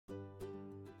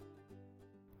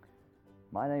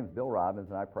My name is Bill Robbins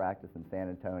and I practice in San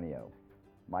Antonio.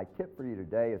 My tip for you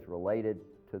today is related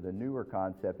to the newer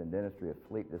concept in dentistry of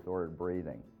sleep-disordered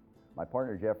breathing. My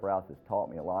partner Jeff Rouse has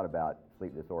taught me a lot about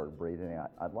sleep-disordered breathing, and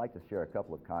I'd like to share a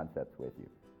couple of concepts with you.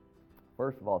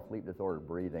 First of all, sleep-disordered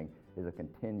breathing is a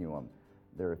continuum.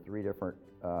 There are three different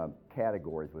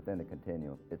categories within the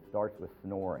continuum. It starts with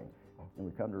snoring, and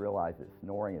we come to realize that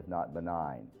snoring is not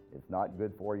benign. It's not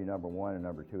good for you, number one, and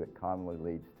number two, it commonly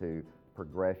leads to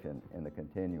progression in the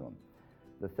continuum.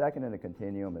 The second in the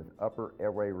continuum is upper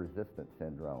airway resistance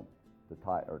syndrome,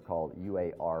 called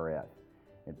UARS.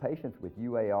 And patients with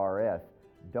UARS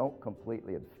don't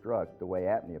completely obstruct the way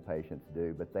apnea patients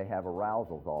do, but they have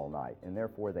arousals all night, and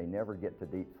therefore they never get to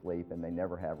deep sleep and they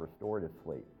never have restorative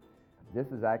sleep. This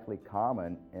is actually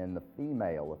common in the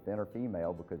female, the thinner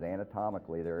female, because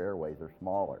anatomically their airways are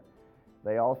smaller.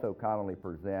 They also commonly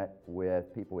present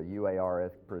with, people with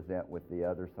UARS present with the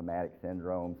other somatic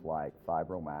syndromes like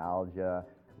fibromyalgia,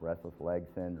 restless leg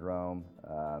syndrome,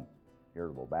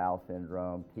 irritable bowel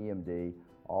syndrome, TMD.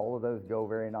 All of those go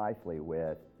very nicely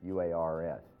with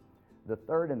UARS. The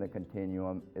third in the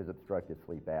continuum is obstructive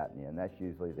sleep apnea, and that's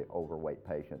usually the overweight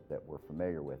patient that we're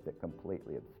familiar with that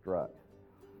completely obstructs.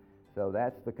 So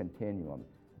that's the continuum.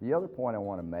 The other point I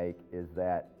want to make is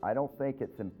that I don't think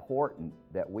it's important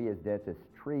that we as dentists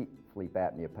treat sleep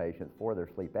apnea patients for their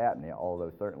sleep apnea,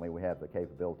 although certainly we have the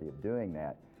capability of doing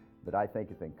that. But I think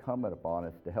it's incumbent upon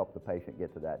us to help the patient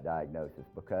get to that diagnosis,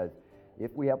 because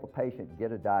if we help a patient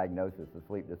get a diagnosis of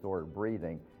sleep-disordered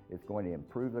breathing, it's going to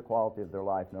improve the quality of their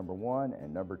life, number one,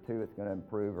 and number two, it's going to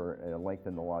improve or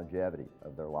lengthen the longevity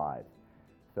of their lives.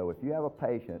 So if you have a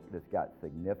patient that's got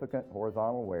significant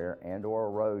horizontal wear and/or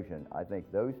erosion, I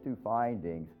think those two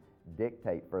findings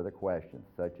dictate further questions,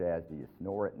 such as, do you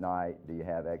snore at night? Do you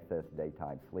have excess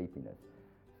daytime sleepiness?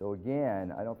 So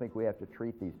again, I don't think we have to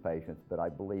treat these patients, but I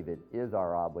believe it is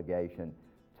our obligation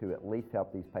to at least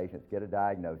help these patients get a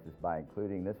diagnosis by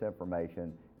including this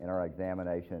information in our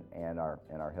examination and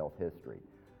our health history.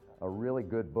 A really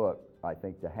good book, I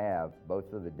think, to have, both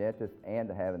for the dentist and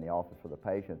to have in the office for the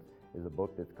patients, is a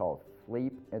book that's called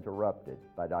Sleep Interrupted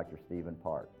by Dr. Stephen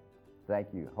Park. Thank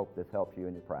you. Hope this helps you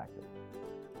in your practice.